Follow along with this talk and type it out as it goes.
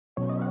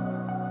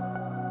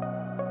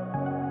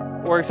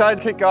we're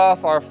excited to kick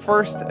off our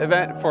first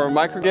event for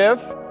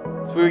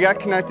MicroGive. So we got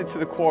connected to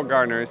the coral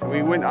gardeners.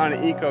 We went on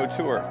an eco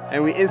tour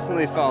and we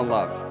instantly fell in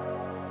love.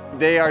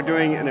 They are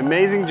doing an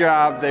amazing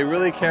job. They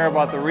really care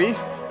about the reef,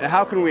 and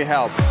how can we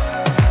help?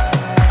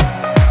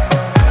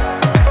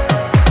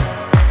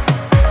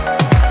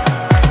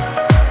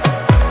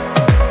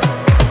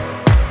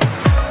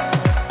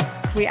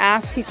 We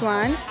asked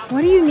Tituan,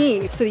 what do you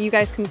need so that you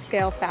guys can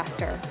scale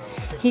faster?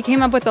 He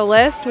came up with a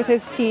list with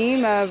his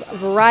team of a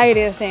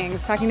variety of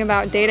things, talking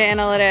about data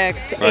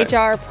analytics, right,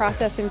 HR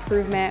process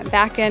improvement,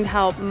 back-end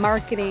help,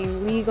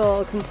 marketing,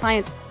 legal,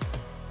 compliance.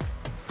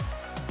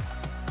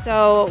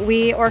 So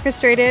we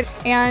orchestrated,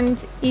 and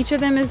each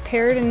of them is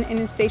paired in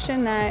a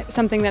station that's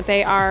something that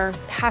they are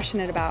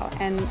passionate about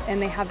and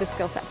they have the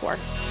skill set for.